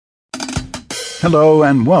Hello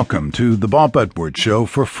and welcome to the Bob Edwards Show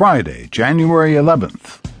for Friday, January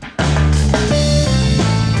 11th.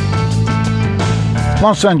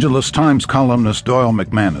 Los Angeles Times columnist Doyle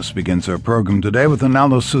McManus begins our program today with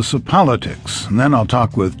analysis of politics. And then I'll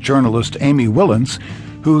talk with journalist Amy Wilentz,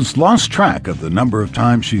 who's lost track of the number of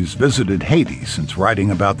times she's visited Haiti since writing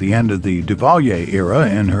about the end of the Duvalier era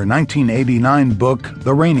in her 1989 book,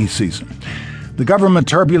 The Rainy Season. The government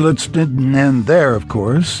turbulence didn't end there, of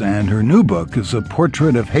course, and her new book is a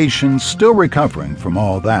portrait of Haitians still recovering from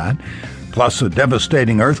all that, plus a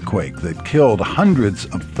devastating earthquake that killed hundreds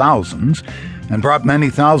of thousands and brought many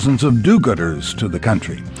thousands of do-gooders to the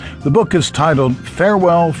country. The book is titled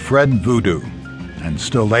Farewell, Fred Voodoo. And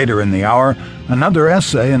still later in the hour, another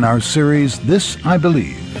essay in our series, This I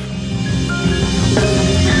Believe.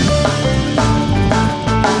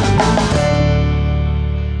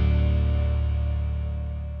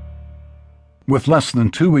 With less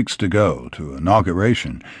than 2 weeks to go to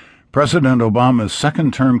inauguration, President Obama's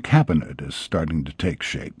second-term cabinet is starting to take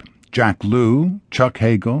shape. Jack Lew, Chuck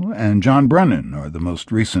Hagel, and John Brennan are the most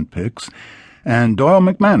recent picks, and Doyle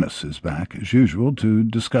McManus is back, as usual, to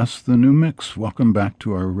discuss the new mix. Welcome back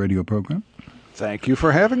to our radio program. Thank you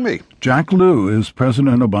for having me. Jack Lew is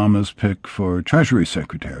President Obama's pick for Treasury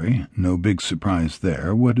Secretary. No big surprise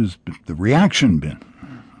there. What has the reaction been?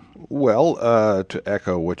 Well, to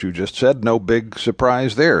echo what you just said, no big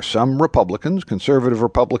surprise there. Some Republicans, conservative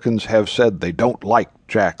Republicans, have said they don't like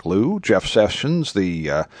Jack Lew. Jeff Sessions,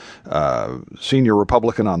 the senior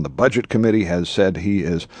Republican on the Budget Committee, has said he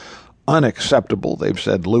is unacceptable. They've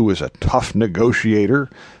said Lew is a tough negotiator,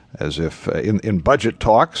 as if in budget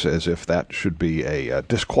talks, as if that should be a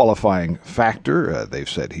disqualifying factor. They've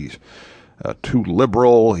said he's too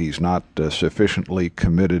liberal. He's not sufficiently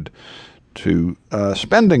committed to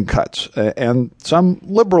spending cuts. And some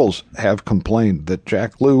liberals have complained that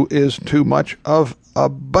Jack Lew is too much of a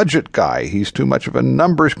budget guy. He's too much of a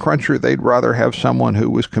numbers cruncher. They'd rather have someone who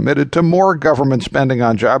was committed to more government spending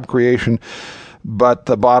on job creation. But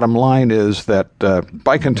the bottom line is that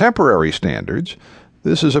by contemporary standards,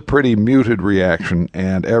 this is a pretty muted reaction,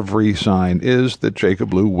 and every sign is that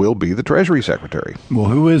Jacob Lew will be the Treasury Secretary. Well,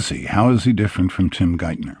 who is he? How is he different from Tim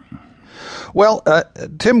Geithner? Well,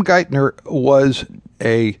 Tim Geithner was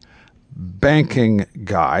a banking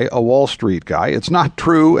guy, a Wall Street guy. It's not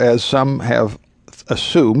true, as some have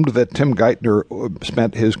assumed, that Tim Geithner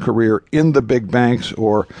spent his career in the big banks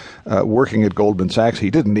or working at Goldman Sachs.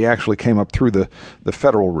 He didn't. He actually came up through the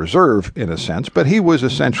Federal Reserve, in a sense, but he was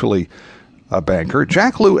essentially a banker.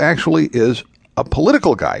 Jack Lew actually is a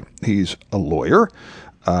political guy. He's a lawyer.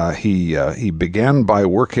 He began by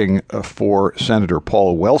working for Senator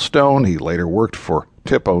Paul Wellstone. He later worked for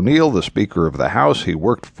Tip O'Neill, the Speaker of the House. He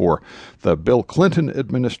worked for the Bill Clinton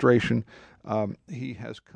administration. He has